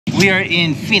We are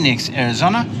in Phoenix,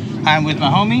 Arizona. I'm with my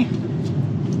homie.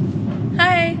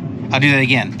 Hi. I'll do that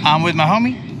again. I'm with my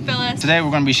homie. Phyllis. Today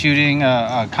we're going to be shooting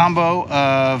a combo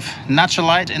of natural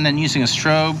light and then using a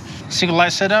strobe single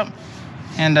light setup.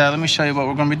 And let me show you what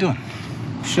we're going to be doing.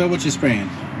 Show what you're spraying.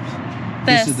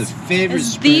 This is the favorite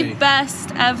spray. The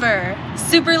best ever.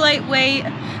 Super lightweight.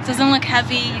 Doesn't look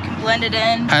heavy. You can blend it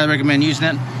in. Highly recommend using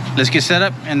it. Let's get set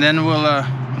up and then we'll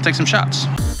take some shots.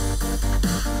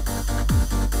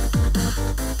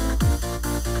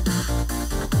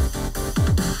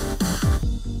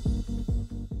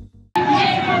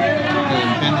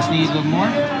 Bend this knee a little more.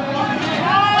 Good.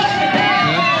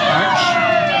 Arch.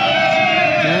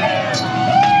 Good.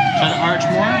 Try to arch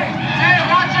more. Hey,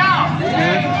 watch out!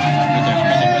 Good. Right there.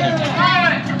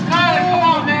 Tyler, come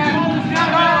on, man.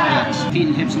 Relax. Feet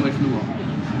and hips away from the wall.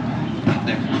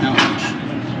 There. Now arch.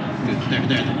 Good. There.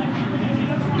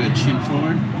 Good. Chin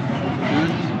forward.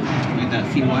 Good. Make that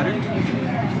feet wider.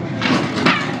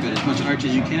 Good. As much arch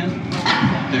as you can.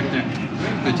 There.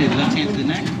 Good. Take the left hand to the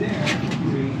neck.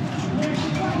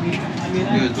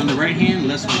 Good. On the right hand,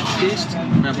 less with the fist.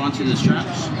 Grab onto the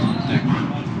straps. There.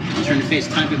 Turn the face a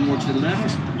tiny bit more to the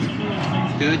left.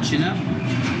 Good. Chin up.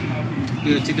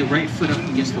 Good. Take the right foot up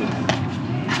against the wall.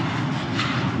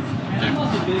 There. All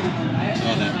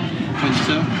that. Point the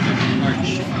toe. There.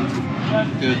 Arch.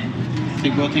 Good.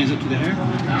 Take both hands up to the hair.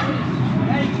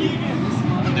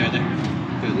 There.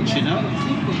 Good. Chin up.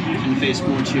 Turn the face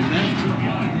more to your left.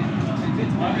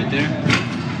 Right there.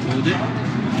 Hold it.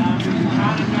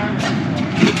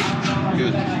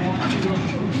 Good.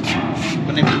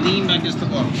 Whenever you lean back against the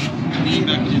wall, lean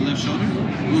back with your left shoulder.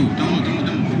 Ooh, don't.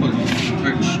 Hold it.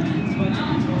 Arch.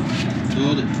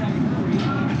 Hold it.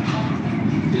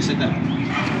 Just like that.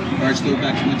 Arch, go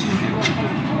back as much as you can.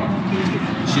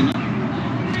 Chin up.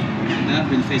 Like that.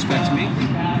 Bring the face back to me.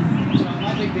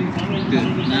 Good.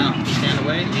 Now, stand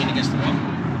away, lean against the wall.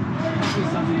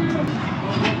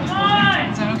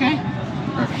 Is that okay?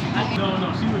 Perfect.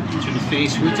 Turn the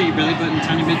face, rotate your belly button a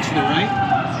tiny bit to the right.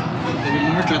 A little bit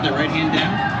more. Drop that right hand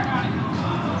down.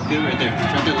 Good, right there.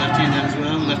 Drop that left hand down as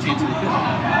well. Left hand to the hip.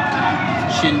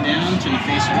 Shin down. Turn the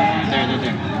face forward. There.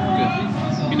 Good.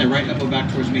 Bring that right elbow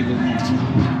back towards me a little more.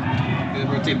 Good.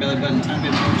 Rotate belly button a tiny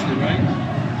bit more to the right.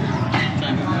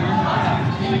 Tiny bit more.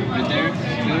 Right there.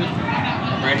 Good.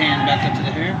 Right hand back up to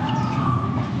the hair.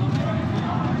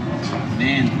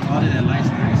 Man, all of that light's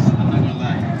nice. I'm not gonna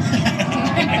lie.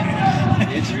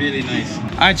 It's really nice.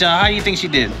 All right, y'all. How do you think she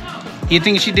did? You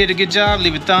think she did a good job?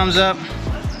 Leave a thumbs up.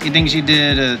 You think she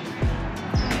did a...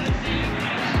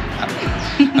 I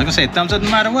was gonna say thumbs up no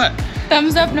matter what.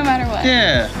 Thumbs up no matter what.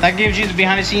 Yeah. That gives you the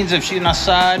behind the scenes of shooting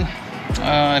outside.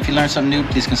 If you learned something new,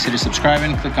 please consider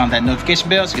subscribing. Click on that notification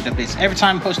bell so you get updates every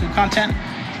time I post new content.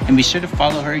 And be sure to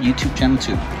follow her YouTube channel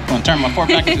too. I'm gonna turn my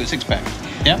 4-pack into a 6-pack.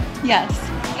 Yep? Yes.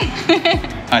 All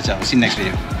right, y'all. See you next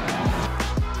video.